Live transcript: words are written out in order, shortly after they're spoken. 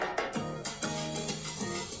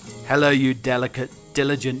Hello, you delicate,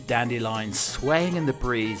 diligent dandelions, swaying in the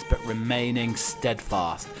breeze but remaining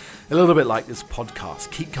steadfast. A little bit like this podcast,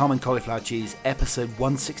 Keep Calm and Cauliflower Cheese, episode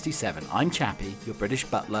 167. I'm Chappie, your British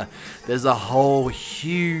butler. There's a whole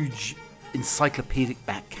huge encyclopedic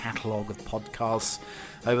back catalogue of podcasts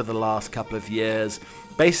over the last couple of years.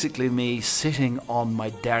 Basically me sitting on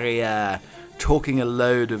my derriere, talking a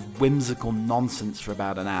load of whimsical nonsense for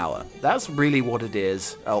about an hour. That's really what it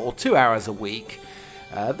is, or 2 hours a week.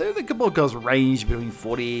 The podcasts range between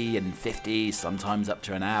 40 and 50, sometimes up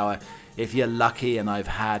to an hour, if you're lucky and I've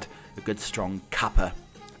had a good strong cuppa.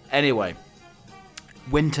 Anyway,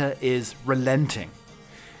 winter is relenting.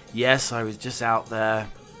 Yes, I was just out there.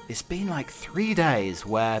 It's been like 3 days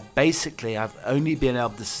where basically I've only been able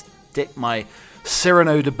to stick my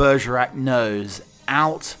Cyrano de Bergerac nose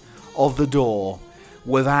out of the door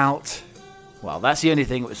without, well, that's the only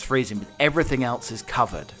thing that was freezing, but everything else is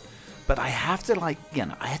covered. But I have to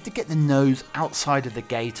I have to get the nose outside of the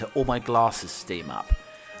gate or all my glasses steam up.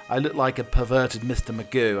 I look like a perverted Mr.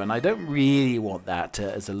 Magoo, and I don't really want that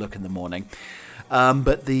as a look in the morning.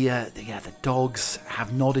 But the dogs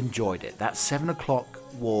have not enjoyed it. That 7 o'clock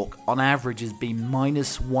walk on average has been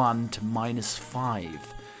 -1 to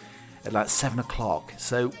 -5 at like 7 o'clock.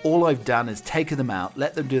 So all I've done is taken them out,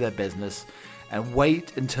 let them do their business, and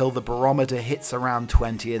wait until the barometer hits around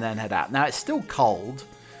 20 and then head out. Now it's still cold,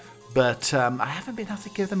 but I haven't been able to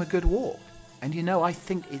give them a good walk. And I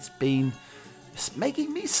think it's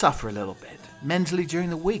making me suffer a little bit mentally during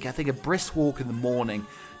the week. I think a brisk walk in the morning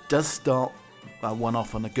does start one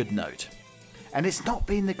off on a good note. And it's not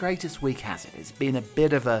been the greatest week, has it? It's been a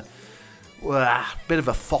bit of a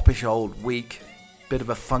foppish old week, bit of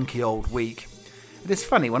a funky old week. And it's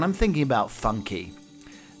funny, when I'm thinking about funky,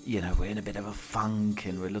 we're in a bit of a funk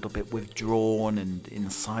and we're a little bit withdrawn and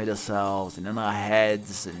inside ourselves and in our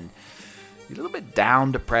heads and a little bit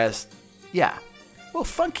down, depressed. Yeah. Well,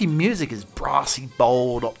 funky music is brassy,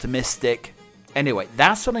 bold, optimistic. Anyway,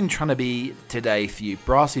 that's what I'm trying to be today for you.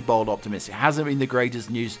 Brassy, bold, optimistic. It hasn't been the greatest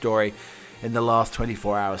news story in the last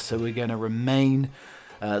 24 hours, so we're going to remain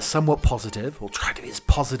somewhat positive. We'll try to be as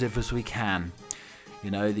positive as we can.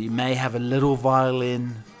 You may have a little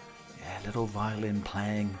violin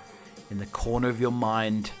playing in the corner of your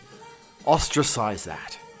mind. Ostracize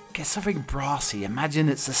that. Get something brassy. Imagine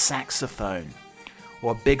it's a saxophone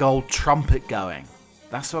or a big old trumpet going.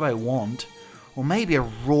 That's what I want. Or maybe a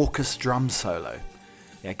raucous drum solo.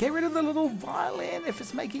 Yeah, get rid of the little violin if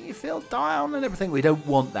it's making you feel down and everything. We don't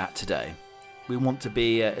want that today. We want to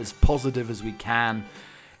be as positive as we can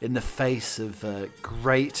in the face of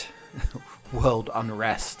great world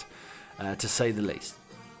unrest, to say the least.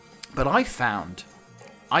 But I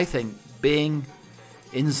think being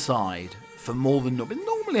inside for more than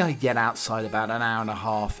normally I get outside about an hour and a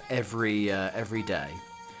half every day.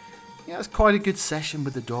 It's quite a good session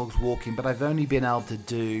with the dogs walking, but I've only been able to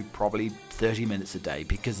do probably 30 minutes a day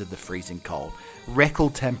because of the freezing cold.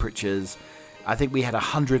 Record temperatures, I think we had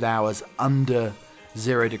 100 hours under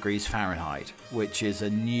 0 degrees Fahrenheit, which is a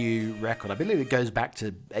new record. I believe it goes back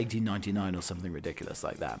to 1899 or something ridiculous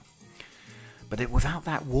like that. But without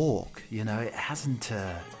that walk, it hasn't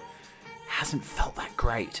felt that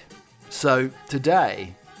great. So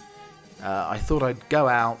today, I thought I'd go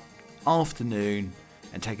out afternoon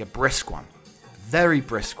and take a brisk one, very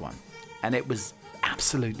brisk one, and it was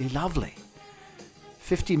absolutely lovely.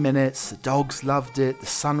 50 minutes, the dogs loved it, the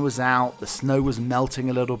sun was out, the snow was melting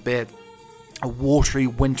a little bit, a watery,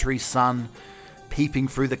 wintry sun peeping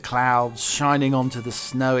through the clouds, shining onto the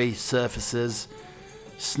snowy surfaces.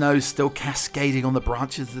 Snow still cascading on the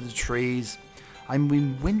branches of the trees. I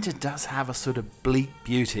mean, winter does have a sort of bleak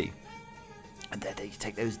beauty. And then you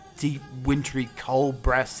take those deep, wintry, cold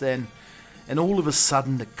breaths in, and all of a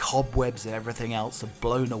sudden the cobwebs and everything else are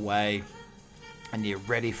blown away, and you're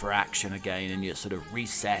ready for action again, and you're sort of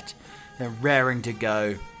reset and raring to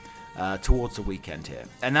go towards the weekend here.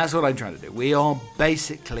 And that's what I'm trying to do. We are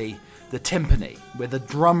basically the timpani with a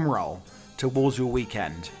drum roll towards your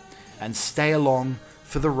weekend, and stay along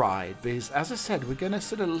for the ride, because as I said, we're going to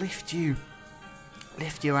sort of lift you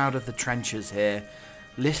out of the trenches here,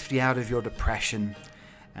 lift you out of your depression,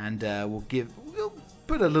 and we'll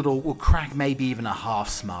crack maybe even a half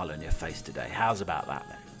smile on your face today. How's about that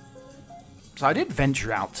then? So I did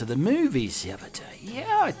venture out to the movies the other day.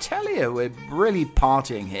 Yeah, I tell you, we're really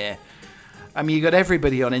partying here. I mean, you got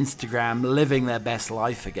everybody on Instagram living their best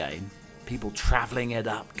life again. People traveling it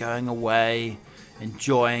up, going away,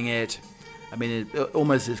 enjoying it. I mean,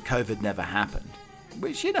 almost as COVID never happened.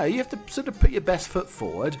 Which, you have to sort of put your best foot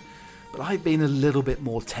forward. But I've been a little bit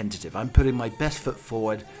more tentative. I'm putting my best foot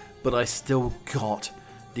forward, but I still got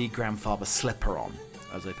the grandfather slipper on.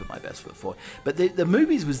 as I put my best foot forward. But the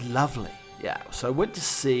movies was lovely. Yeah, so I went to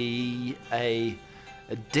see a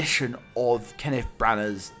edition of Kenneth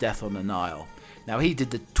Branagh's Death on the Nile. Now, he did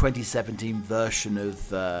the 2017 version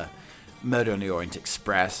of Murder on the Orient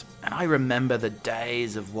Express, and I remember the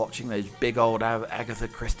days of watching those big old Agatha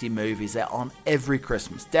Christie movies. They're on every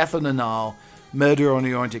Christmas. Death on the Nile, Murder on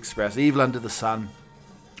the Orient Express, Evil Under the Sun,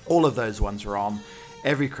 all of those ones were on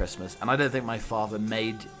every Christmas, and I don't think my father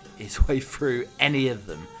made his way through any of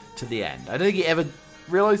them to the end. I don't think he ever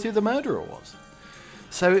realised who the murderer was.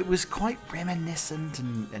 So it was quite reminiscent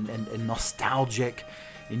and nostalgic,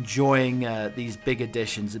 enjoying these big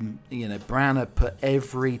editions. And, Branagh put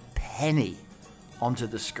every penny onto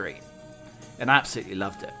the screen and absolutely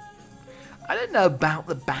loved it. I don't know about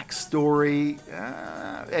the backstory.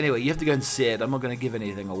 Anyway, you have to go and see it. I'm not going to give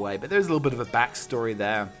anything away, but there's a little bit of a backstory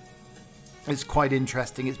there. It's quite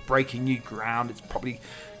interesting. It's breaking new ground. It's probably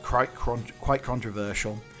quite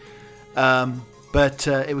controversial. But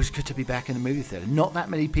it was good to be back in the movie theatre. Not that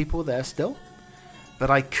many people there still, but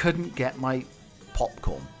I couldn't get my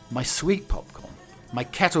popcorn, my sweet popcorn, my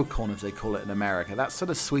kettle corn as they call it in America. That's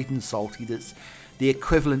sort of sweet and salty. That's the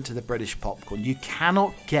equivalent to the British popcorn. You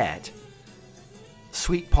cannot get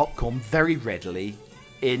sweet popcorn very readily.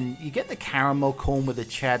 You get the caramel corn with the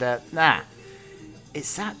cheddar. Nah,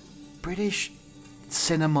 it's that British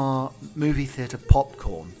cinema movie theatre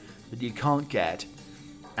popcorn that you can't get.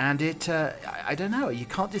 And I don't know, you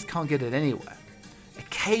can't get it anywhere.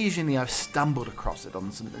 Occasionally I've stumbled across it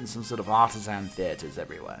in some sort of artisan theatres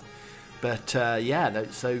everywhere. But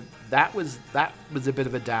so that was a bit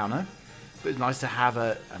of a downer. But it was nice to have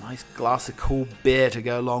a nice glass of cool beer to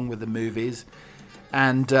go along with the movies.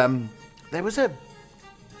 And there was a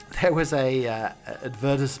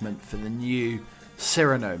advertisement for the new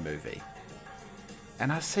Cyrano movie.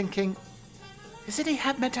 And I was thinking, isn't he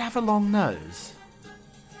meant to have a long nose?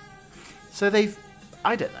 So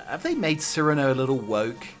I don't know, have they made Cyrano a little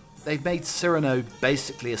woke? They've made Cyrano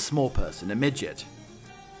basically a small person, a midget.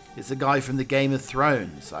 It's a guy from the Game of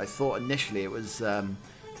Thrones. I thought initially it was Hervé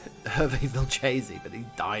Villechaize, but he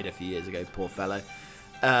died a few years ago, poor fellow.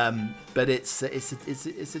 But it's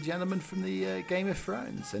a gentleman from the Game of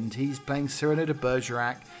Thrones, and he's playing Cyrano de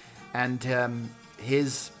Bergerac, and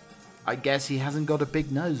I guess he hasn't got a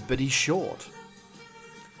big nose, but he's short.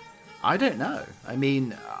 I don't know. I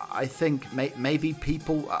mean, I think maybe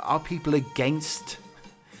people against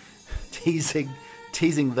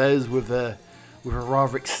teasing those with a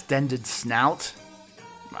rather extended snout.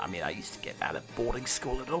 I mean, I used to get that at boarding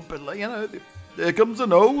school a little bit. There comes a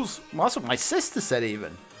nose. That's what my sister said.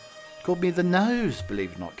 Even called me the nose.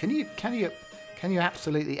 Believe it or not. Can you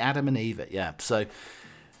absolutely Adam and Eve it? Yeah. So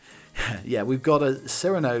yeah, we've got a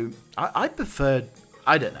Cyrano. I preferred.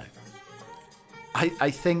 I don't know. I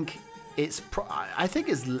think it's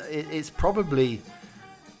probably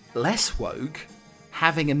less woke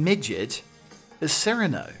having a midget as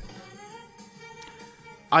Cyrano.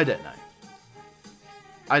 I don't know.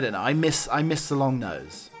 I miss the long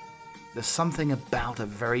nose. There's something about a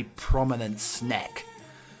very prominent sneck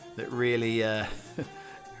that really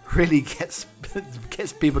really gets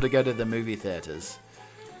people to go to the movie theaters.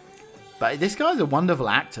 But this guy's a wonderful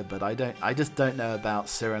actor, but I just don't know about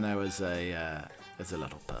Cyrano as a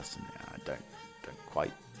little person. Yeah, I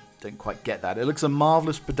don't quite get that. It looks a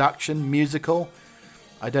marvelous production, musical.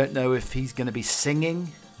 I don't know if he's going to be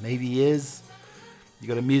singing. Maybe he is. You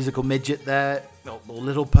got a musical midget there, or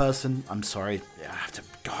little person. I'm sorry, I have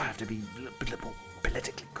to be a little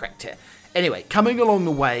politically correct here. Anyway, coming along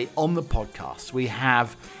the way on the podcast, we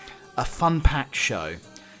have a fun-packed show.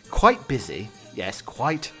 Quite busy, yes,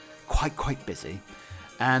 quite busy,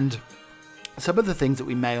 and some of the things that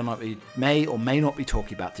we may or may not be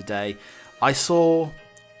talking about today. I saw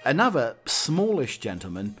another smallish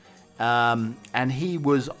gentleman, and he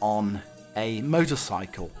was on a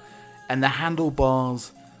motorcycle, and the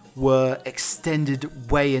handlebars were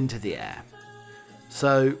extended way into the air.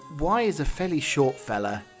 So why is a fairly short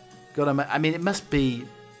fella got a... I mean, it must be...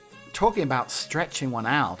 Talking about stretching one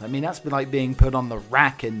out, I mean, that's like being put on the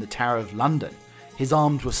rack in the Tower of London. His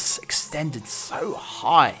arms were extended so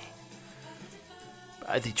high.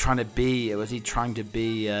 Was he trying to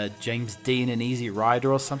be James Dean in Easy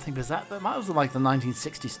Rider or something? Because that was like the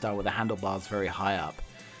 1960s style with the handlebars very high up.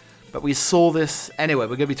 But we saw this... Anyway,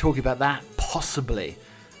 we're going to be talking about that possibly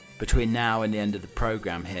between now and the end of the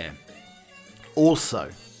program here.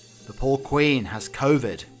 Also, the poor Queen has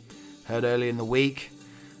COVID. Heard early in the week.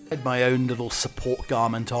 I had my own little support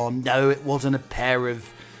garment on. No, it wasn't a pair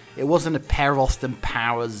of Austin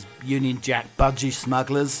Powers Union Jack budgie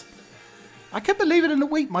smugglers. I couldn't believe it in a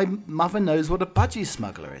week. My mother knows what a budgie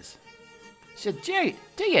smuggler is. She said,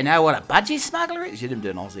 do you know what a budgie smuggler is? She didn't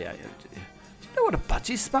do an Aussie. Do you know what a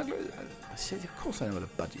budgie smuggler is? I said, of course I know what a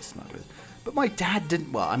budgie smuggler is. But my dad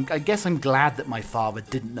didn't. Well, I guess I'm glad that my father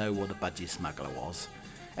didn't know what a budgie smuggler was.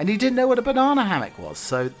 And he didn't know what a banana hammock was.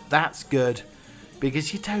 So that's good.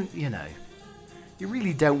 Because you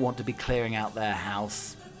really don't want to be clearing out their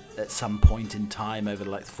house at some point in time over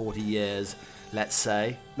like 40 years, let's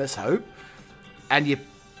say. Let's hope. And you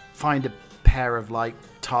find a pair of like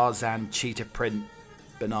Tarzan cheetah print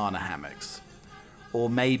banana hammocks. Or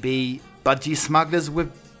maybe budgie smugglers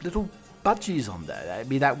with little budgies on there. I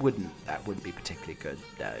mean, that wouldn't be particularly good.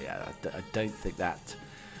 I don't think that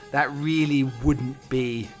really wouldn't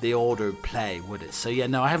be the order of play, would it? So yeah,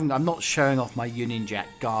 no, I'm not showing off my Union Jack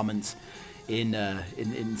garments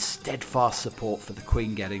in steadfast support for the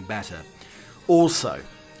Queen getting better. Also,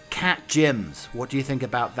 cat gyms. What do you think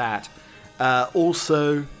about that?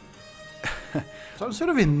 Also, so I'm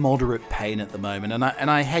sort of in moderate pain at the moment,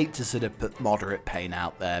 and I hate to sort of put moderate pain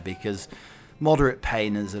out there, because moderate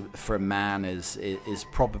pain for a man is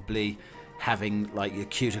probably having like your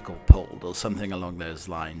cuticle pulled or something along those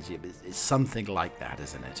lines. It's something like that,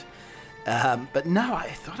 isn't it? But no, I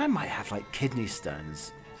thought I might have like kidney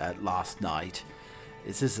stones last night.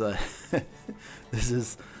 This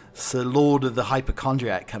is Sir Lord of the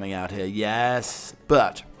Hypochondriac coming out here. Yes,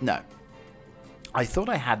 but no. I thought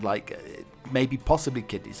I had like maybe possibly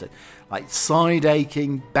kidney stones, like side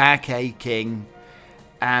aching, back aching,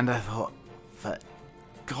 and I thought, for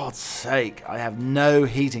God's sake, I have no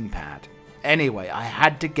heating pad. Anyway, I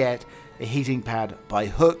had to get a heating pad by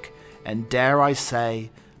hook and, dare I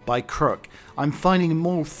say, by crook. I'm finding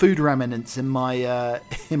more food remnants in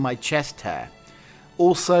my chest hair.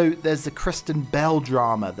 Also, there's the Kristen Bell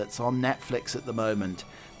drama that's on Netflix at the moment,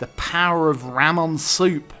 The Power of Ramen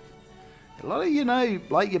Soup. A lot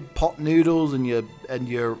of like your pot noodles and your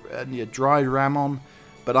dried ramen,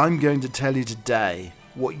 but I'm going to tell you today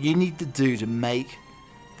what you need to do to make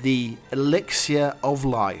the elixir of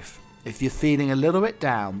life. If you're feeling a little bit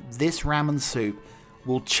down, this ramen soup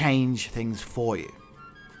will change things for you.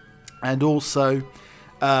 And also,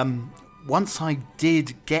 once I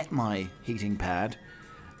did get my heating pad,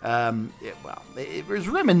 it was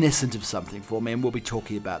reminiscent of something for me, and we'll be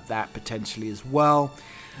talking about that potentially as well.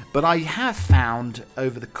 But I have found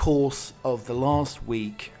over the course of the last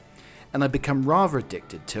week, and I've become rather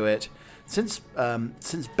addicted to it, since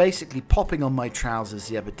basically popping on my trousers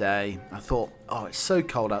the other day. I thought, oh, it's so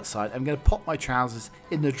cold outside, I'm going to pop my trousers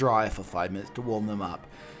in the dryer for 5 minutes to warm them up.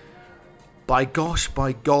 By gosh,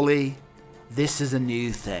 by golly, this is a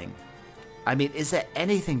new thing. I mean, is there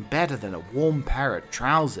anything better than a warm pair of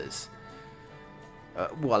trousers?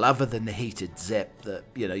 Well, other than the heated zip that,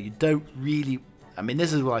 you don't really... I mean,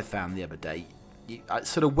 this is what I found the other day. I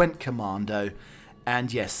sort of went commando,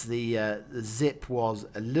 and yes, the zip was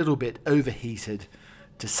a little bit overheated,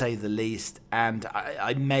 to say the least, and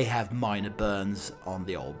I may have minor burns on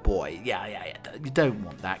the old boy. Yeah, you don't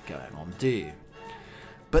want that going on, do you?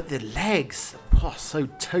 But the legs, so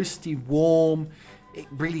toasty warm. It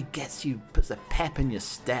really puts a pep in your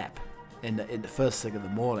step in the first thing of the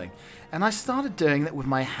morning. And I started doing that with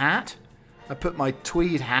my hat. I put my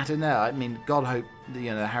tweed hat in there. I mean, God hope the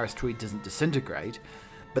Harris tweed doesn't disintegrate.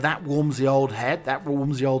 But that warms the old head. That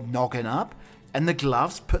warms the old noggin up. And the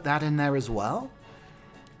gloves, put that in there as well.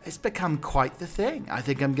 It's become quite the thing. I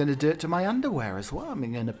think I'm going to do it to my underwear as well.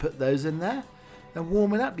 I'm going to put those in there and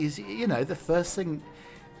warm it up. Because, the first thing,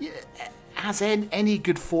 as any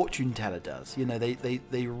good fortune teller does,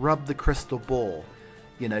 they rub the crystal ball.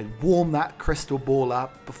 Warm that crystal ball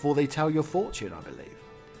up before they tell your fortune, I believe.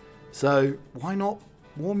 So why not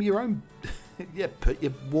warm your own? Put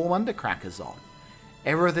your warm undercrackers on.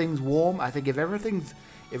 Everything's warm. I think if everything's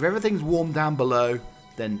warm down below,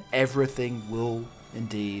 then everything will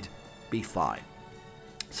indeed be fine.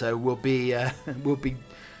 So we'll be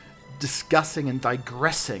discussing and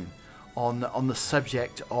digressing on the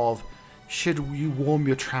subject of, should you warm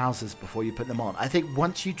your trousers before you put them on? I think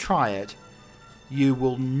once you try it, you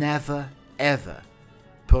will never ever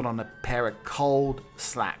put on a pair of cold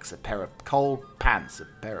slacks, a pair of cold pants, a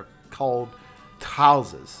pair of cold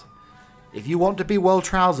trousers. If you want to be well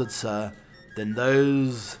trousered, sir, then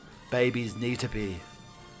those babies need to be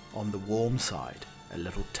on the warm side, a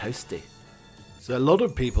little toasty. So a lot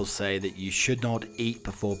of people say that you should not eat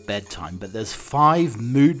before bedtime, but there's 5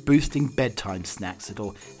 mood-boosting bedtime snacks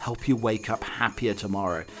that'll help you wake up happier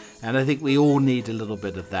tomorrow. And I think we all need a little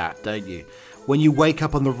bit of that, don't you? When you wake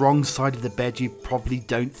up on the wrong side of the bed, you probably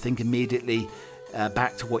don't think immediately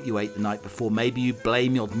back to what you ate the night before. Maybe you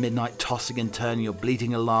blame your midnight tossing and turning, your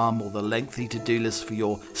bleating alarm, or the lengthy to-do list for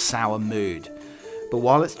your sour mood. But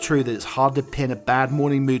while it's true that it's hard to pin a bad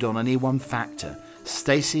morning mood on any one factor,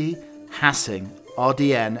 Stacey Hassing,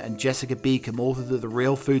 RDN, and Jessica Beacom, authors of The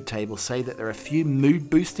Real Food Table, say that there are a few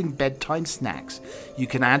mood-boosting bedtime snacks you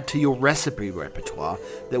can add to your recipe repertoire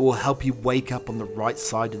that will help you wake up on the right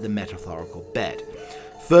side of the metaphorical bed.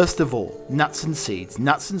 First of all, nuts and seeds.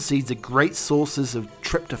 Nuts and seeds are great sources of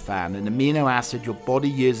tryptophan, an amino acid your body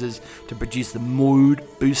uses to produce the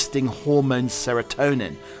mood-boosting hormone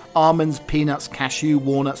serotonin. Almonds, peanuts, cashew,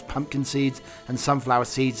 walnuts, pumpkin seeds, and sunflower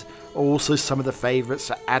seeds are also some of the favourites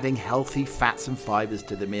for adding healthy fats and fibres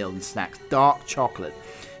to the meal and snacks. Dark chocolate.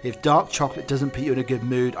 If dark chocolate doesn't put you in a good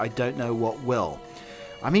mood, I don't know what will.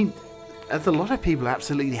 I mean, there's a lot of people who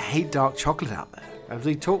absolutely hate dark chocolate out there. As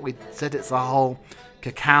we said it's a whole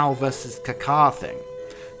cacao versus cacao thing.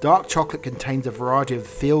 Dark chocolate contains a variety of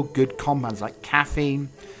feel-good compounds like caffeine.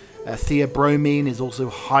 Theobromine is also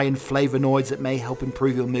high in flavonoids that may help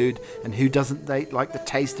improve your mood. And who doesn't like the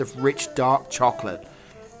taste of rich dark chocolate?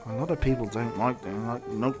 A lot of people don't like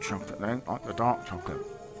milk chocolate. They don't like the dark chocolate.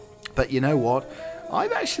 But you know what?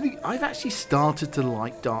 I've actually started to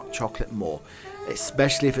like dark chocolate more,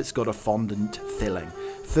 especially if it's got a fondant filling.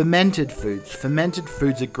 Fermented foods. Fermented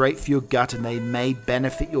foods are great for your gut and they may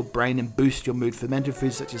benefit your brain and boost your mood. Fermented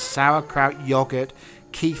foods such as sauerkraut, yogurt,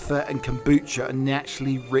 kefir and kombucha are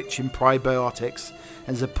naturally rich in probiotics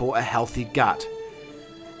and support a healthy gut.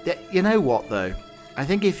 You know what though? I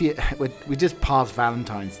think if we just passed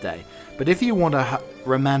Valentine's Day, but if you want a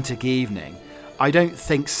romantic evening, I don't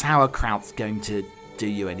think sauerkraut's going to do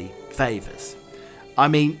you any favours. I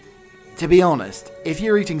mean, to be honest, if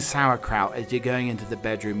you're eating sauerkraut as you're going into the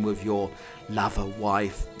bedroom with your lover,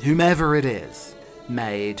 wife, whomever it is,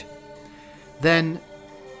 maid, then,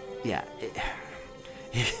 yeah,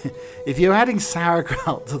 if you're adding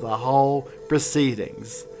sauerkraut to the whole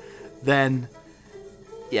proceedings, then,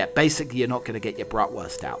 yeah, basically you're not going to get your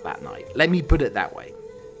bratwurst out that night. Let me put it that way.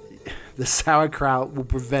 The sauerkraut will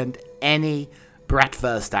prevent any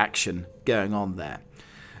bratwurst action going on there.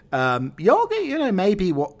 Yogurt, maybe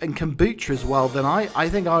and kombucha as well, then I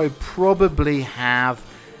think I would probably have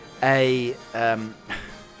if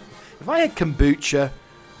I had kombucha,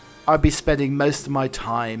 I'd be spending most of my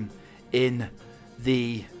time in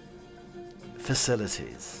the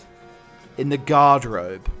facilities, in the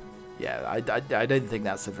garderobe. Yeah, I don't think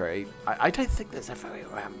that's a very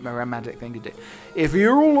romantic thing to do. If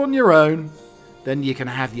you're all on your own, then you can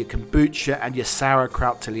have your kombucha and your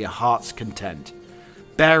sauerkraut till your heart's content.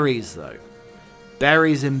 Berries, though.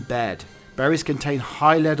 Berries in bed. Berries contain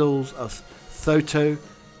high levels of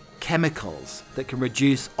phytochemicals that can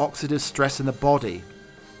reduce oxidative stress in the body.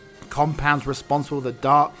 Compounds responsible for the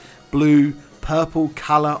dark blue, purple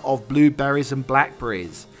colour of blueberries and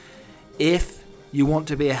blackberries. If you want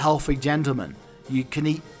to be a healthy gentleman, you can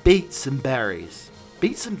eat beets and berries.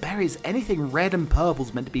 Beets and berries, anything red and purple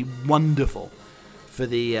is meant to be wonderful for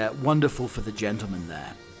the gentleman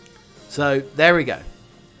there. So there we go.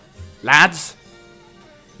 Lads,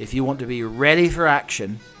 if you want to be ready for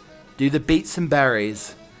action, do the beets and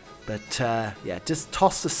berries. But just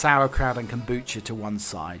toss the sauerkraut and kombucha to one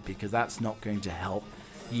side because that's not going to help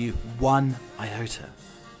you one iota.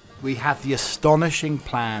 We have the astonishing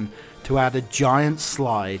plan to add a giant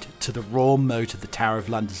slide to the royal moat of the Tower of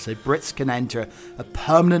London so Brits can enter a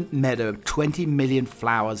permanent meadow of 20 million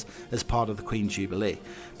flowers as part of the Queen's Jubilee.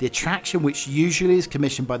 The attraction, which usually is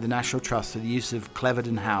commissioned by the National Trust for the use of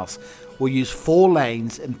Clevedon House, will use 4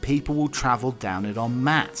 lanes and people will travel down it on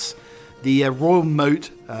mats. The royal moat,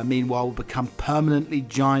 meanwhile, will become permanently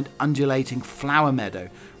giant undulating flower meadow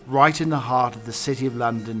right in the heart of the City of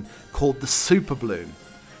London called the Superbloom.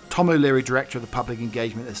 Tom O'Leary, director of the public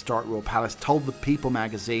engagement at Historic Royal Palace, told the People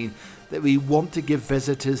magazine that we want to give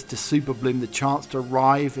visitors to Superbloom the chance to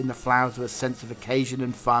arrive in the flowers with a sense of occasion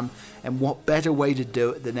and fun, and what better way to do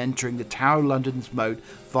it than entering the Tower of London's moat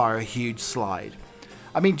via a huge slide.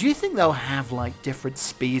 I mean, do you think they'll have different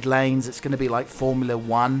speed lanes? It's going to be like Formula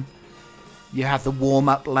 1. You have the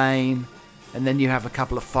warm-up lane, and then you have a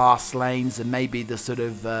couple of fast lanes, and maybe the sort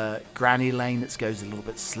of granny lane that goes a little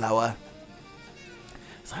bit slower.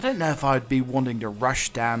 So I don't know if I'd be wanting to rush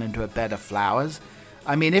down into a bed of flowers.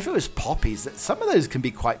 I mean, if it was poppies, some of those can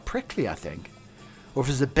be quite prickly, I think. Or if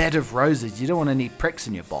it's a bed of roses, you don't want any pricks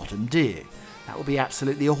in your bottom, do you? That would be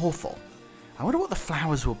absolutely awful. I wonder what the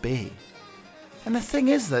flowers will be. And the thing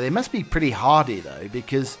is, though, they must be pretty hardy, though,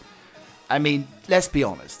 because, I mean, let's be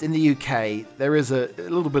honest. In the UK, there is a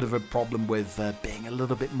little bit of a problem with being a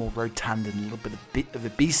little bit more rotund and a little bit of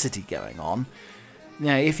obesity going on. You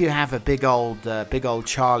know, if you have a big old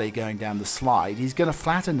Charlie going down the slide, he's going to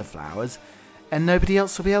flatten the flowers and nobody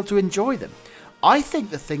else will be able to enjoy them. I think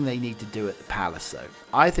the thing they need to do at the Palace, though,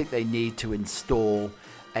 I think they need to install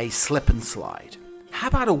a slip and slide. How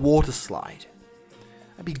about a water slide?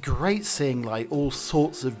 It'd be great seeing like all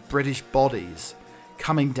sorts of British bodies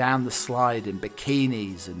coming down the slide in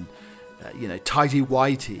bikinis and tighty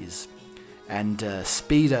whities and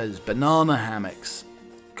speedos, banana hammocks,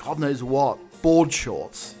 God knows what, board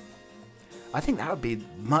shorts. I think that would be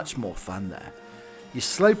much more fun there. You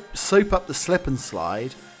soap up the slip and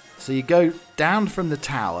slide, so you go down from the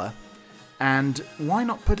tower, and why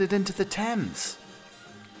not put it into the Thames?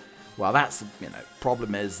 Well, that's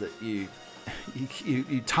problem is that you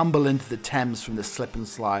tumble into the Thames from the slip and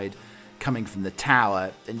slide coming from the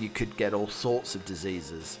tower, and you could get all sorts of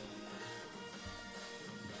diseases.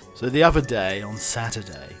 So the other day, on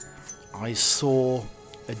Saturday, I saw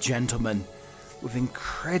a gentleman with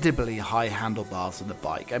incredibly high handlebars on the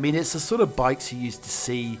bike. I mean, it's the sort of bikes you used to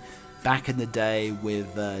see back in the day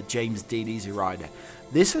with James Dean Easy Rider.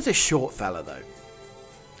 This was a short fella though.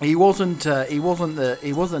 He wasn't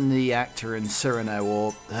the actor in Cyrano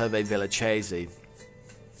or Hervé Villachese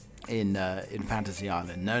in Fantasy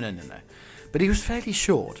Island. No. But he was fairly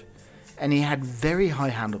short, and he had very high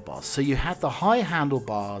handlebars. So you had the high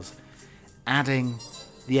handlebars adding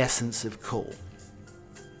the essence of cool.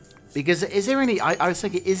 Because I was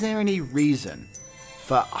thinking, is there any reason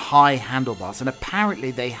for high handlebars? And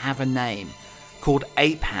apparently they have a name called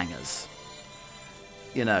ape hangers.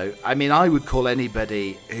 I mean, I would call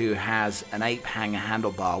anybody who has an ape hanger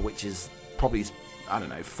handlebar, which is probably,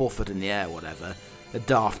 4 foot in the air or whatever, a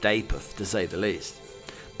daft ape, to say the least.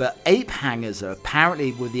 But ape hangers are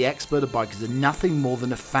apparently, with the expert of bikers, are nothing more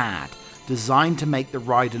than a fad designed to make the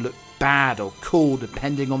rider look bad or cool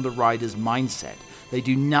depending on the rider's mindset. They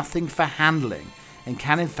do nothing for handling and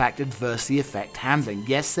can in fact adversely affect handling.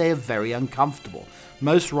 Yes, they are very uncomfortable.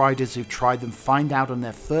 Most riders who've tried them find out on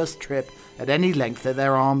their first trip at any length that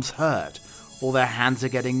their arms hurt or their hands are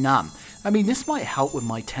getting numb. I mean, this might help with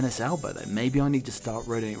my tennis elbow though. Maybe I need to start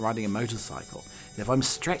riding a motorcycle. If I'm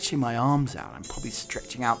stretching my arms out, I'm probably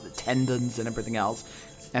stretching out the tendons and everything else,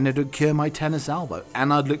 and it would cure my tennis elbow,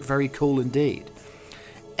 and I'd look very cool indeed.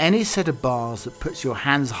 Any set of bars that puts your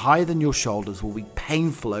hands higher than your shoulders will be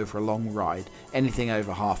painful over a long ride, anything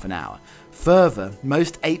over half an hour. Further,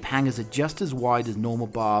 most ape hangers are just as wide as normal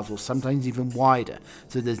bars or sometimes even wider,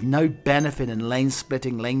 so there's no benefit in lane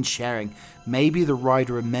splitting, lane sharing. Maybe the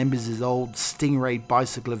rider remembers his old Stingray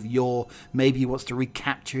bicycle of yore, maybe he wants to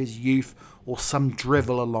recapture his youth, or some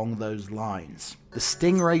drivel along those lines. The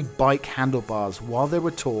Stingray bike handlebars, while they were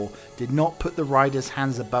tall, did not put the rider's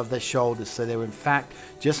hands above their shoulders, so they were in fact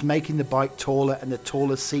just making the bike taller and the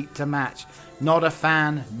taller seat to match. Not a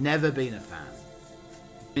fan, never been a fan.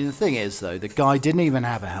 And the thing is though, the guy didn't even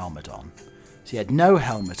have a helmet on. So he had no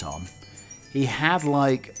helmet on. He had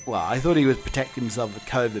I thought he was protecting himself with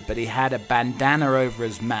COVID, but he had a bandana over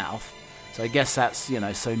his mouth. So I guess that's,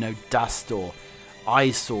 so no dust or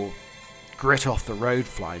ice or grit off the road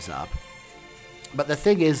flies up. But the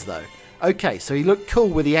thing is though, okay, so he looked cool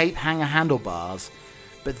with the ape hanger handlebars,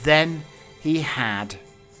 but then he had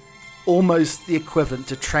almost the equivalent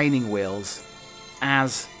to training wheels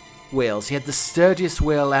as wheels. He had the sturdiest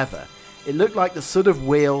wheel ever. It looked like the sort of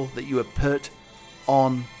wheel that you would put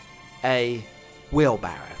on a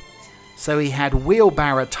wheelbarrow. So he had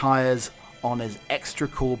wheelbarrow tires on his extra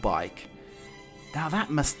cool bike. Now that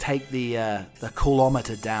must take the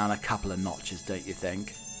coolometer down a couple of notches, don't you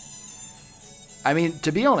think? I mean,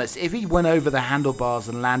 to be honest, if he went over the handlebars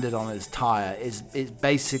and landed on his tire, it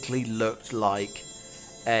basically looked like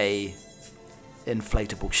a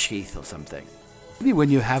inflatable sheath or something. Maybe when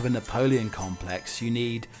you have a Napoleon complex, you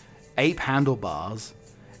need ape handlebars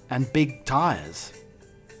and big tires.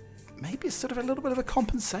 Maybe it's sort of a little bit of a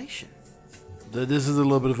compensation. This is a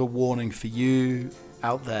little bit of a warning for you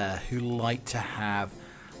out there who like to have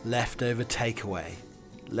leftover takeaway,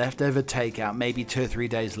 leftover takeout, maybe 2 or 3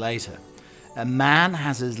 days later. A man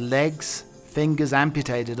has his legs, fingers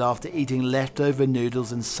amputated after eating leftover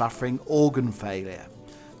noodles and suffering organ failure.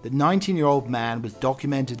 The 19-year-old man was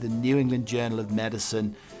documented in the New England Journal of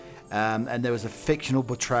Medicine, and there was a fictional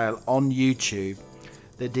portrayal on YouTube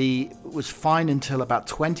that he was fine until about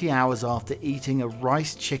 20 hours after eating a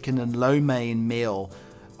rice, chicken and lo mein meal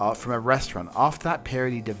from a restaurant. After that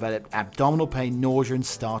period, he developed abdominal pain, nausea and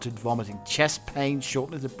started vomiting. Chest pain,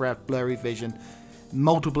 shortness of breath, blurry vision,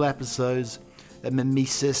 multiple episodes of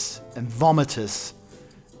mimesis and vomitus.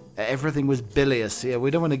 Everything was bilious. Yeah,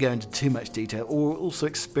 we don't want to go into too much detail. Or also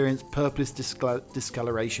experienced purplish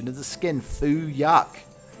discoloration of the skin. Foo, yuck.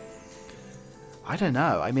 I don't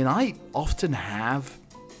know. I mean, I often have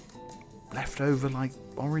leftover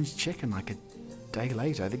orange chicken, day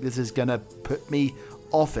later. I think this is going to put me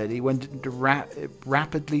off it. He went into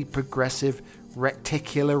rapidly progressive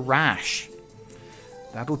reticular rash.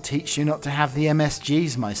 That'll teach you not to have the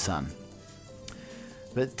MSGs, my son.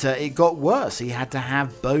 But it got worse. He had to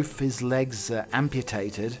have both his legs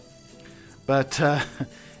amputated. But,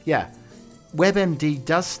 yeah, WebMD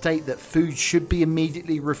does state that food should be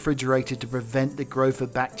immediately refrigerated to prevent the growth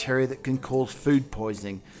of bacteria that can cause food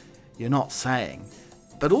poisoning. You're not saying.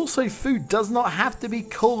 But also, food does not have to be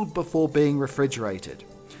cooled before being refrigerated.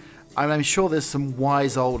 And I'm sure there's some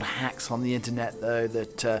wise old hacks on the internet, though,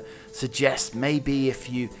 that suggest maybe if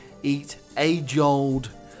you eat age-old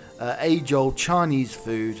Chinese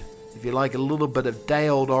food, if you like a little bit of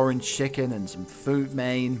day-old orange chicken and some Fu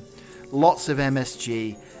Mein, lots of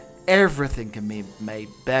MSG, everything can be made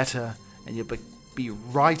better, and you'll be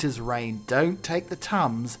right as rain. Don't take the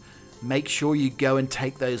Tums. Make sure you go and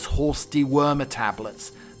take those horse dewormer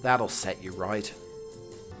tablets. That'll set you right.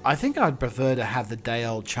 I think I'd prefer to have the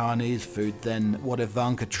day-old Chinese food than what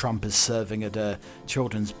Ivanka Trump is serving at her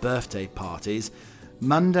children's birthday parties.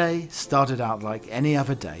 Monday started out like any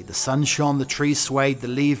other day. The sun shone, the trees swayed, the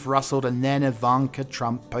leaves rustled, and then Ivanka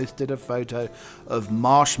Trump posted a photo of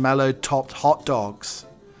marshmallow-topped hot dogs.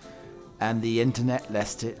 And the internet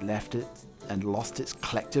left it and lost its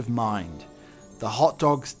collective mind. The hot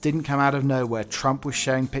dogs didn't come out of nowhere. Trump was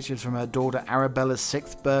sharing pictures from her daughter Arabella's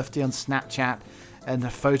 6th birthday on Snapchat, and a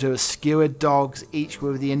photo of skewered dogs, each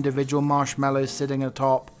with the individual marshmallows sitting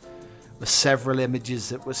atop, with several images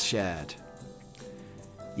that were shared.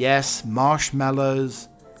 Yes, marshmallows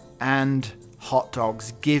and hot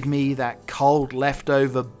dogs. Give me that cold,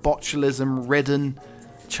 leftover, botulism-ridden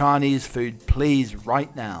Chinese food, please,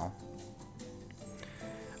 right now.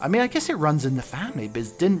 I mean, I guess it runs in the family,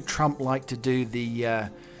 because didn't Trump like to do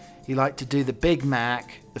the Big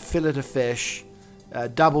Mac, the fillet of fish,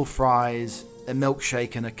 double fries, a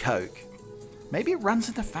milkshake and a Coke? Maybe it runs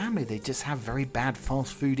in the family. They just have very bad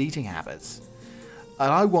fast food eating habits.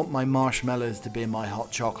 And I want my marshmallows to be in my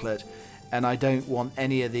hot chocolate, and I don't want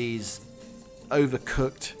any of these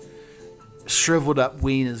overcooked, shriveled up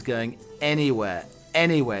wieners going anywhere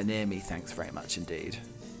near me. Thanks very much indeed.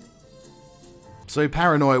 So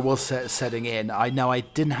paranoia was setting in. I know I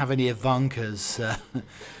didn't have any Ivanka's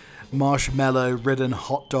marshmallow-ridden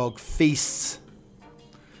hot dog feasts.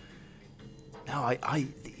 No, I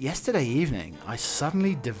yesterday evening, I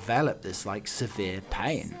suddenly developed this severe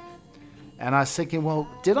pain. And I was thinking, well,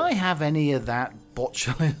 did I have any of that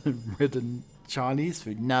botulism-ridden Chinese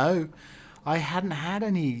food? No, I hadn't had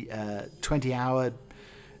any 20-hour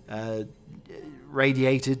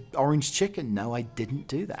radiated orange chicken. No, I didn't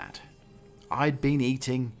do that. I'd been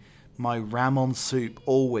eating my ramen soup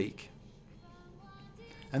all week.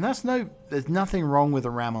 And there's nothing wrong with a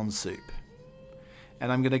ramen soup.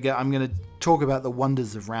 And I'm gonna talk about the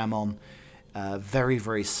wonders of ramen very,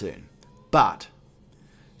 very soon. But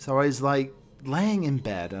so I was laying in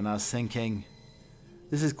bed and I was thinking,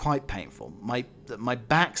 this is quite painful. My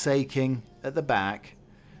back's aching at the back,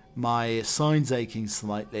 my side's aching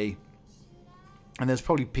slightly, and there's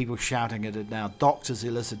probably people shouting at it now, doctors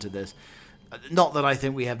who listen to this. Not that I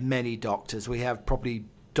think we have many doctors. We have probably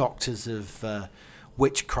doctors of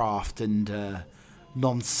witchcraft and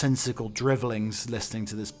nonsensical drivellings listening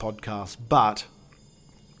to this podcast. But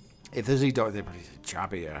if there's any doctor, they probably say,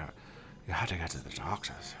 Chubby, you have to go to the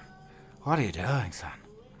doctors. What are you doing, son?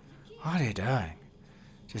 What are you doing?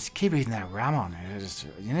 Just keep eating that ramen.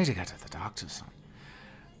 You need to go to the doctors, son.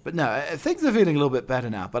 But no, things are feeling a little bit better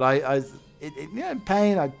now. But in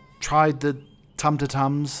pain. I tried the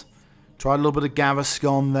Tum-to-Tums. Tried a little bit of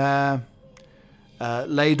Gaviscon there.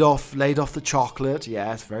 Laid off the chocolate.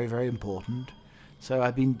 Yeah, it's very, very important. So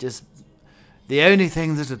I've been the only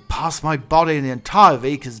thing that had passed my body in the entire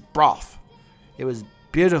week is broth. It was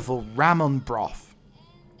beautiful ramen broth.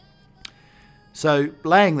 So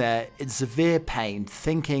laying there in severe pain,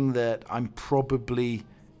 thinking that I'm probably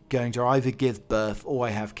going to either give birth or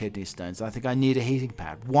I have kidney stones. I think I need a heating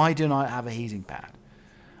pad. Why don't I have a heating pad?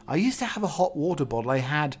 I used to have a hot water bottle. I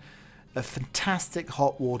had a fantastic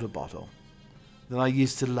hot water bottle that I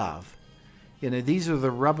used to love. These are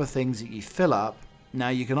the rubber things that you fill up. Now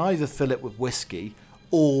you can either fill it with whiskey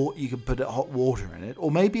or you can put hot water in it,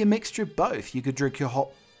 or maybe a mixture of both. You could drink your hot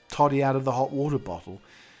toddy out of the hot water bottle.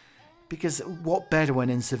 Because what better when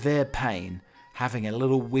in severe pain, having a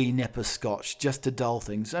little wee nip of scotch just to dull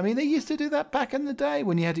things. I mean, they used to do that back in the day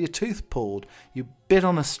when you had your tooth pulled. You bit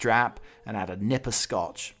on a strap and had a nip of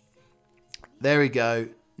scotch. There we go.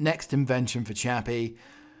 Next invention for Chappie,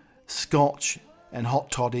 scotch and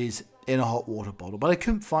hot toddies in a hot water bottle. But I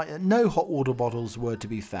couldn't find, no hot water bottles were to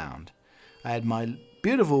be found. I had my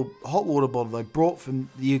beautiful hot water bottle I brought from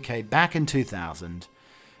the UK back in 2000,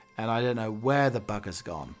 and I don't know where the bugger's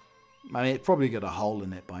gone. I mean, it's probably got a hole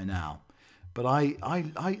in it by now, but I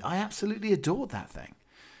absolutely adored that thing.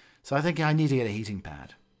 So I think I need to get a heating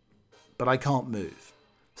pad, but I can't move.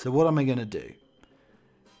 So what am I going to do?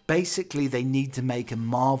 Basically, they need to make a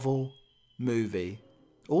Marvel movie,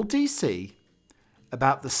 or DC,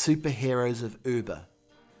 about the superheroes of Uber.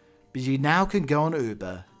 Because you now can go on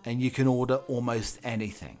Uber and you can order almost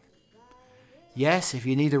anything. Yes, if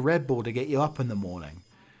you need a Red Bull to get you up in the morning,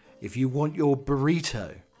 if you want your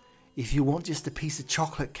burrito, if you want just a piece of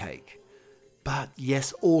chocolate cake. But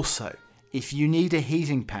yes, also, if you need a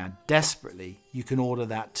heating pad desperately, you can order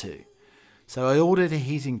that too. So I ordered a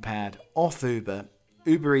heating pad off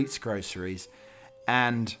Uber Eats groceries,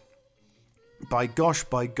 and by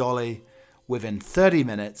golly, within 30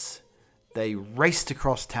 minutes, they raced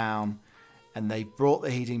across town and they brought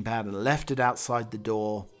the heating pad and left it outside the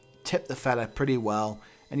door, tipped the fella pretty well.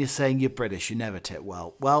 And you're saying you're British, you never tip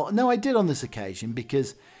well. Well, no, I did on this occasion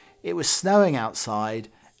because it was snowing outside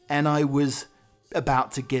and I was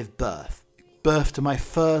about to give birth to my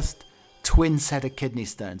first twin set of kidney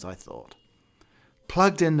stones, I thought.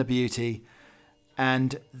 Plugged in the beauty,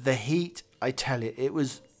 and the heat, I tell you, it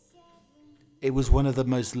was one of the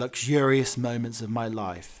most luxurious moments of my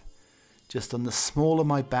life. Just on the small of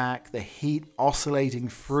my back, the heat oscillating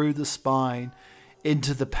through the spine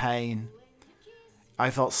into the pain. I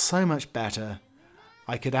felt so much better.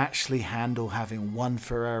 I could actually handle having one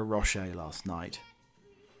Ferrero Rocher last night.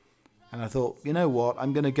 And I thought, you know what,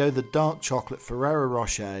 I'm going to go the dark chocolate Ferrero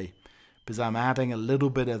Rocher because I'm adding a little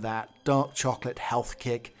bit of that dark chocolate health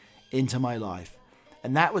kick into my life.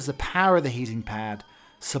 And that was the power of the heating pad,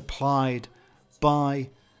 supplied by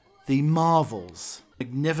the Marvels.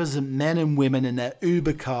 Magnificent men and women in their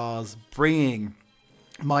Uber cars bringing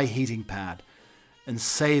my heating pad and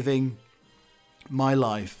saving my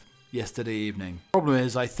life yesterday evening. The problem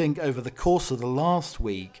is, I think over the course of the last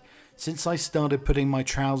week, since I started putting my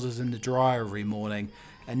trousers in the dryer every morning,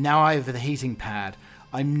 and now I have the heating pad,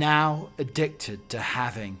 I'm now addicted to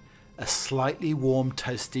having a slightly warm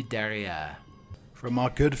toasted derriere. From our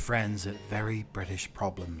good friends at Very British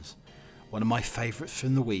Problems, one of my favourites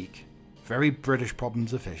from the week, Very British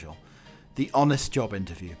Problems official, the Honest Job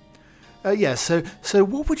interview. So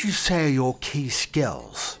what would you say are your key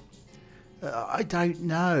skills? I don't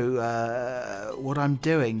know what I'm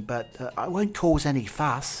doing, but I won't cause any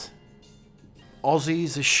fuss.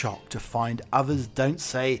 Aussies are shocked to find others don't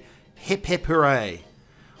say hip hip hooray.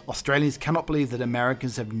 Australians cannot believe that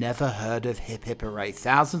Americans have never heard of hip hip hooray.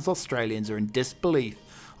 Thousands of Australians are in disbelief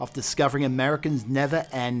after discovering Americans never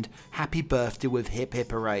end happy birthday with hip hip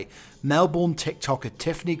hooray. Melbourne TikToker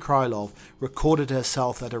Tiffany Krylov recorded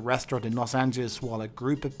herself at a restaurant in Los Angeles while a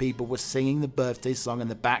group of people were singing the birthday song in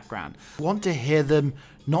the background. I want to hear them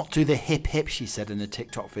not do the hip hip, she said in a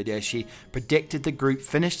TikTok video. She predicted the group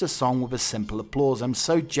finished the song with a simple applause. I'm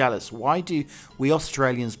so jealous. Why do we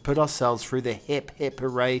Australians put ourselves through the hip hip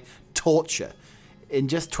hooray torture? In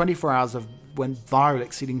just 24 hours of went viral,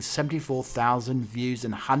 exceeding 74,000 views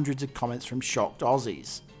and hundreds of comments from shocked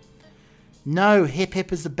Aussies. No, hip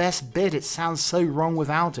hip is the best bit. It sounds so wrong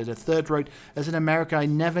without it. A third wrote, as an American, I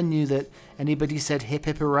never knew that anybody said hip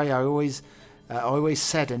hip hooray. I always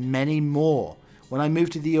said, and many more. When I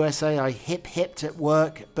moved to the USA, I hip hipped at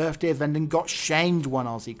work, birthday event, and got shamed, one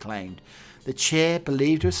Aussie claimed. The cheer,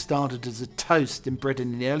 believed to have started as a toast in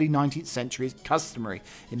Britain in the early 19th century, is customary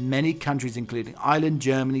in many countries including Ireland,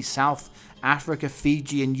 Germany, South Africa,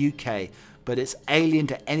 Fiji and UK, but it's alien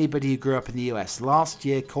to anybody who grew up in the US. Last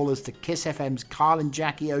year, callers to Kiss FM's Carl and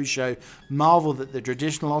Jackie O show marveled that the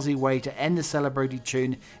traditional Aussie way to end the celebrated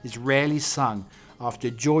tune is rarely sung, after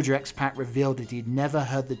a Georgia expat revealed that he'd never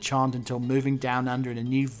heard the chant until moving down under in a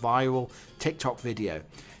new viral TikTok video.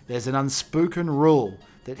 There's an unspoken rule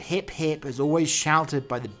that hip hip is always shouted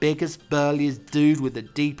by the biggest, burliest dude with the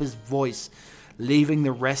deepest voice, leaving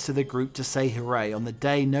the rest of the group to say hooray. On the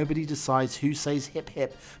day, nobody decides who says hip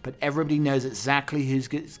hip, but everybody knows exactly who's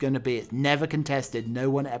it's going to be. It's never contested.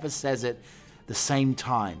 No one ever says it the same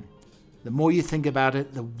time. The more you think about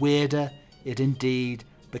it, the weirder it indeed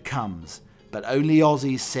becomes. But only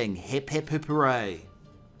Aussies sing hip hip hip hooray.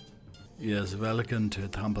 Yes, welcome to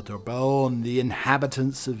Tampa. The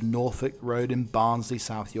inhabitants of Norfolk Road in Barnsley,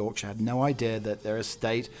 South Yorkshire, had no idea that their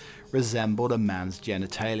estate resembled a man's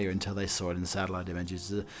genitalia until they saw it in satellite images.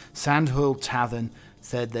 The Sandhill Tavern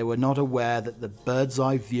said they were not aware that the bird's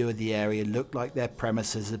eye view of the area looked like their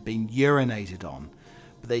premises had been urinated on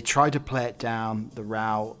But they tried to play it down, the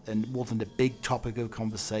row, and it wasn't a big topic of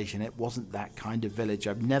conversation. It wasn't that kind of village.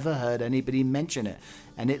 I've never heard anybody mention it,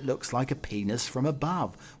 and it looks like a penis from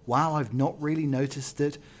above. Wow, I've not really noticed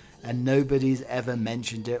it, and nobody's ever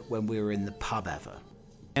mentioned it when we were in the pub ever.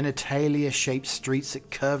 Genitalia-shaped streets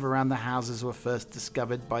that curve around the houses were first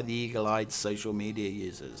discovered by the eagle-eyed social media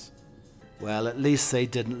users. Well, at least they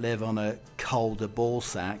didn't live on a colder ball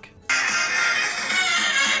sack.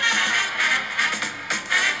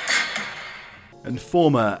 And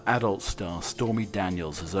former adult star Stormy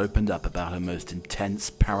Daniels has opened up about her most intense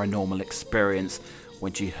paranormal experience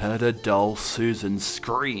when she heard her doll Susan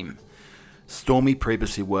scream. Stormy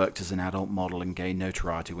previously worked as an adult model and gained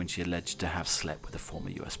notoriety when she alleged to have slept with the former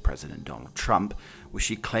US President Donald Trump, which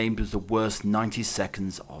she claimed was the worst 90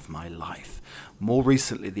 seconds of my life. More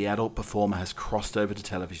recently, the adult performer has crossed over to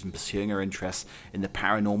television, pursuing her interests in the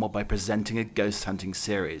paranormal by presenting a ghost hunting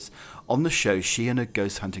series. On the show, she and her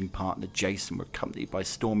ghost hunting partner Jason were accompanied by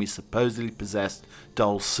Stormy's supposedly possessed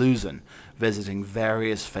doll Susan, visiting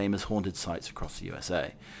various famous haunted sites across the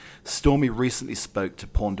USA. Stormy recently spoke to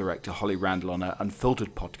porn director Holly Randall on her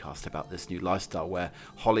Unfiltered podcast about this new lifestyle, where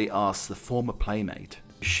Holly asked the former playmate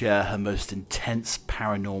to share her most intense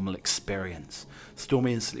paranormal experience.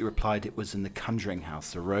 Stormy instantly replied it was in the Conjuring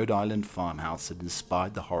House, the Rhode Island farmhouse that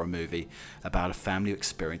inspired the horror movie about a family who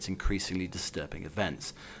experienced increasingly disturbing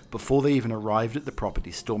events. Before they even arrived at the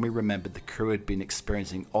property, Stormy remembered the crew had been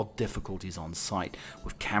experiencing odd difficulties on site,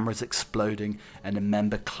 with cameras exploding and a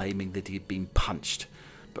member claiming that he had been punched.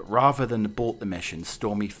 But rather than abort the mission,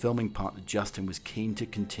 Stormy filming partner Justin was keen to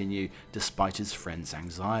continue despite his friend's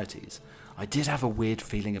anxieties. I did have a weird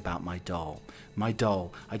feeling about my doll.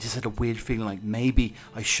 I just had a weird feeling like maybe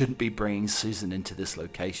I shouldn't be bringing Susan into this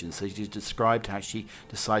location. So she described how she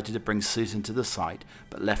decided to bring Susan to the site,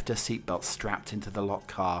 but left her seatbelt strapped into the locked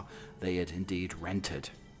car they had indeed rented.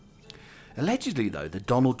 Allegedly, though, the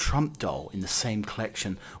Donald Trump doll in the same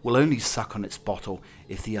collection will only suck on its bottle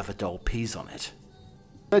if the other doll pees on it.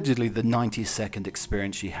 Allegedly, the 90-second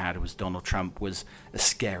experience she had with Donald Trump was a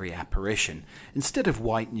scary apparition. Instead of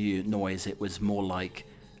white noise, it was more like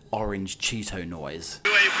orange Cheeto noise. Do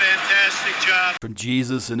a fantastic job. From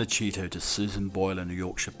Jesus in a Cheeto to Susan Boyle in a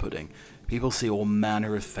Yorkshire pudding, people see all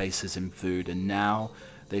manner of faces in food, and now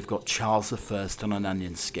they've got Charles I on an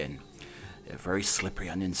onion skin. A very slippery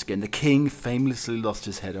onion skin. The king famously lost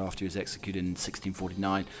his head after he was executed in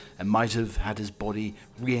 1649 and might have had his body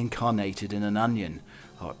reincarnated in an onion.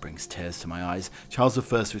 Oh, it brings tears to my eyes. Charles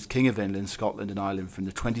I was King of England, Scotland and Ireland from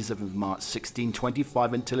the 27th of March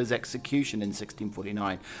 1625 until his execution in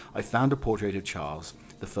 1649. I found a portrait of Charles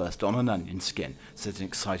I on an onion skin, said an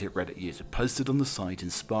excited Reddit user, posted on the site,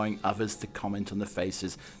 inspiring others to comment on the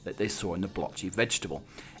faces that they saw in the blotchy vegetable.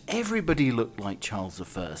 Everybody looked like Charles I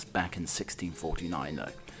back in 1649,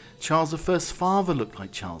 though. Charles I's father looked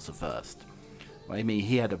like Charles I. Well, I mean,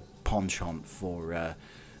 he had a penchant for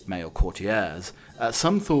male courtiers.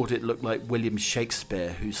 Some thought it looked like William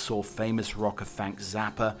Shakespeare, who saw famous rocker Frank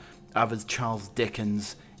Zappa, others Charles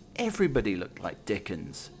Dickens. Everybody looked like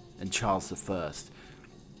Dickens and Charles I.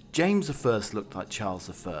 James I looked like Charles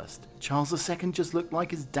I. Charles II just looked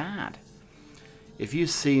like his dad. If you've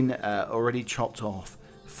seen Already Chopped Off,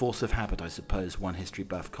 Force of Habit, I suppose, one history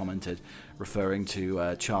buff commented, referring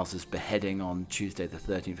to Charles's beheading on Tuesday the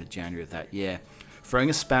 13th of January of that year. Throwing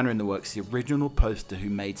a spanner in the works, the original poster who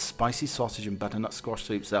made spicy sausage and butternut squash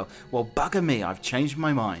soup sell, well, bugger me, I've changed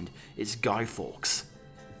my mind. It's Guy Fawkes.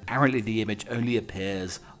 Apparently the image only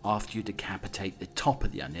appears after you decapitate the top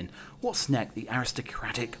of the onion. What's next, the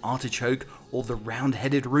aristocratic artichoke or the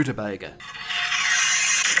round-headed rutabaga?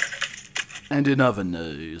 And in other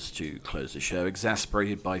news, to close the show,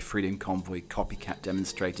 exasperated by Freedom Convoy copycat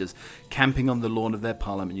demonstrators camping on the lawn of their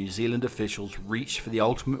parliament, New Zealand officials reached for the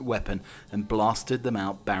ultimate weapon and blasted them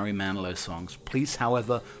out Barry Manilow songs. Police,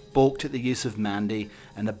 however, balked at the use of Mandy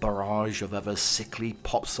and a barrage of other sickly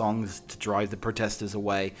pop songs to drive the protesters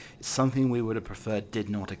away. It's something we would have preferred did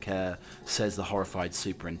not occur, says the horrified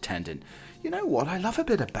superintendent. You know what? I love a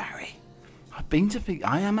bit of Barry.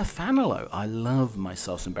 I am a fanalo. I love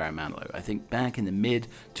myself some Barry Manilow. I think back in the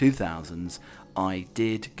mid-2000s, I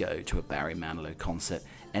did go to a Barry Manilow concert,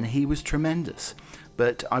 and he was tremendous.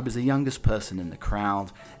 But I was the youngest person in the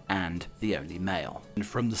crowd, and the only male. And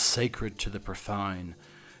from the sacred to the profane,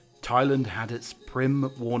 Thailand had its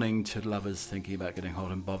prim warning to lovers thinking about getting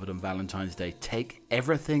hot and bothered on Valentine's Day. Take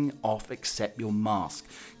everything off except your mask.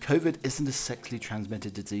 COVID isn't a sexually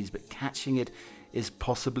transmitted disease, but catching it is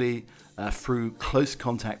possibly through close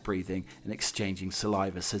contact breathing and exchanging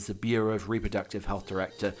saliva, says the Bureau of Reproductive Health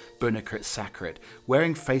Director Bunakrit Sakrit.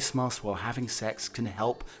 Wearing face masks while having sex can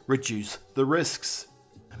help reduce the risks.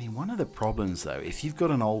 I mean, one of the problems though, if you've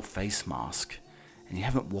got an old face mask and you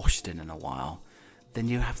haven't washed it in a while, then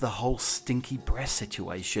you have the whole stinky breath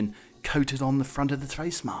situation coated on the front of the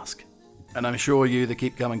face mask. And I'm sure you, the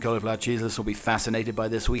Keep Coming Cauliflower Cheeseless, will be fascinated by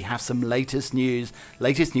this. We have some latest news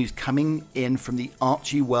coming in from the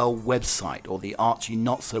Archie Well website, or the Archie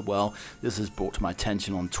Not So Well. This is brought to my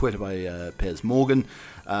attention on Twitter by Piers Morgan.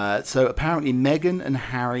 So apparently Meghan and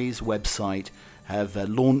Harry's website have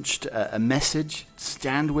launched a message,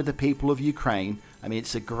 stand with the people of Ukraine. I mean,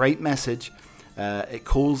 it's a great message. It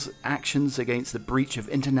calls actions against the breach of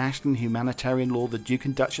international humanitarian law. The Duke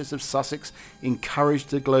and Duchess of Sussex encouraged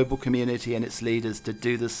the global community and its leaders to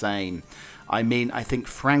do the same. I mean, I think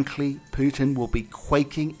frankly, Putin will be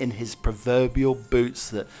quaking in his proverbial boots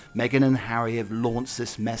that Meghan and Harry have launched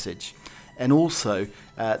this message. And also,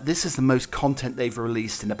 this is the most content they've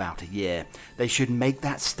released in about a year. They should make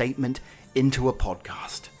that statement into a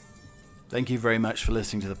podcast. Thank you very much for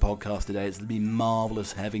listening to the podcast today. It's been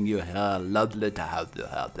marvellous having you here. Lovely to have you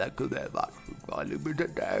here. Thank you very much for joining me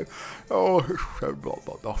today.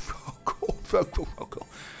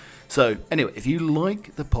 So, anyway, if you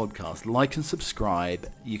like the podcast, like and subscribe.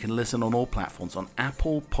 You can listen on all platforms. On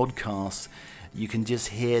Apple Podcasts, you can just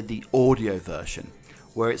hear the audio version,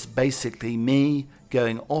 where it's basically me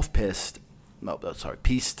going piste,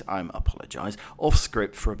 I apologise, off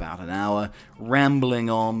script for about an hour, rambling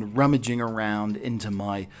on, rummaging around into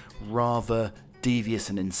my rather devious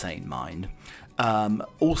and insane mind.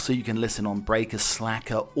 Also, you can listen on Breaker,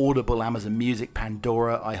 Slacker, Audible, Amazon Music,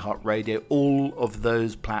 Pandora, iHeartRadio, all of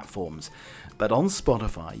those platforms. But on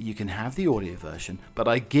Spotify, you can have the audio version, but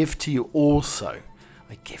I give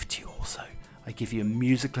you a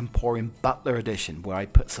Musical Emporium Butler edition where I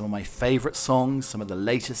put some of my favourite songs, some of the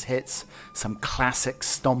latest hits, some classic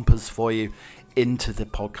stompers for you into the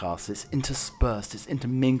podcast. It's interspersed, it's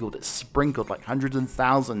intermingled, it's sprinkled like hundreds and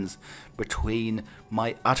thousands between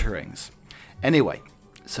my utterings. Anyway,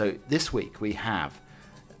 so this week we have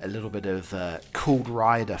a little bit of Cold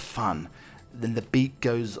Rider fun. Then the beat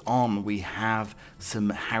goes on. We have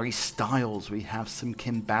some Harry Styles. We have some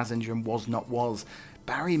Kim Basinger and Was Not Was.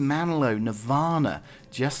 Barry Manilow, Nirvana,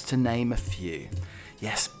 just to name a few.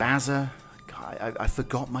 Yes, Bazza. I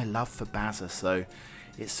forgot my love for Bazza, so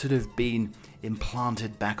it's sort of been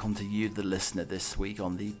implanted back onto you, the listener, this week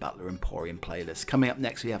on the Butler Emporium playlist. Coming up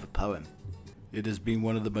next, we have a poem. It has been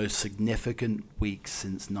one of the most significant weeks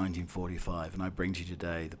since 1945, and I bring to you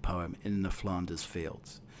today the poem In the Flanders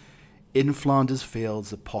Fields. In Flanders fields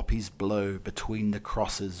the poppies blow between the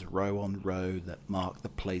crosses row on row that mark the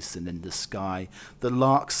place, and in the sky the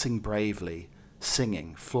larks sing bravely,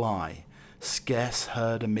 singing, fly. Scarce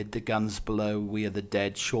heard amid the guns below, we are the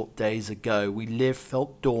dead short days ago. We lived,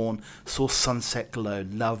 felt dawn, saw sunset glow,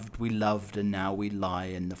 loved, we loved, and now we lie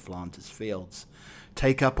in the Flanders fields.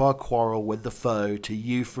 Take up our quarrel with the foe, to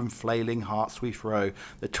you from flailing hearts we throw.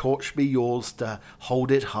 The torch be yours to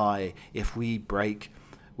hold it high, if we break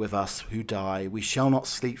with us who die, we shall not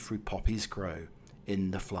sleep through poppies grow in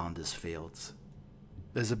the Flanders fields.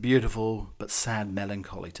 There's a beautiful but sad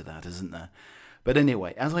melancholy to that, isn't there? But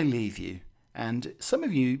anyway, as I leave you, and some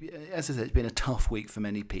of you, as I said, it's been a tough week for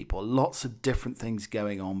many people. Lots of different things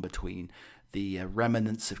going on between the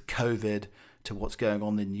remnants of COVID to what's going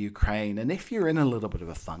on in Ukraine. And if you're in a little bit of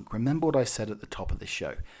a funk, remember what I said at the top of the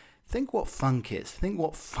show. Think what funk is. Think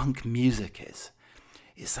what funk music is.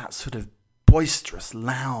 It's that sort of boisterous,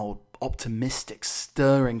 loud, optimistic,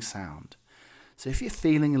 stirring sound. So if you're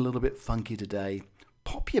feeling a little bit funky today,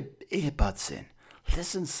 pop your earbuds in,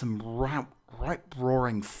 listen to some right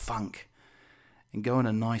roaring funk, and go on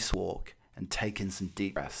a nice walk and take in some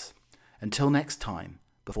deep breaths. Until next time,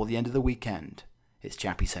 before the end of the weekend, it's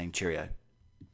Chappie saying cheerio.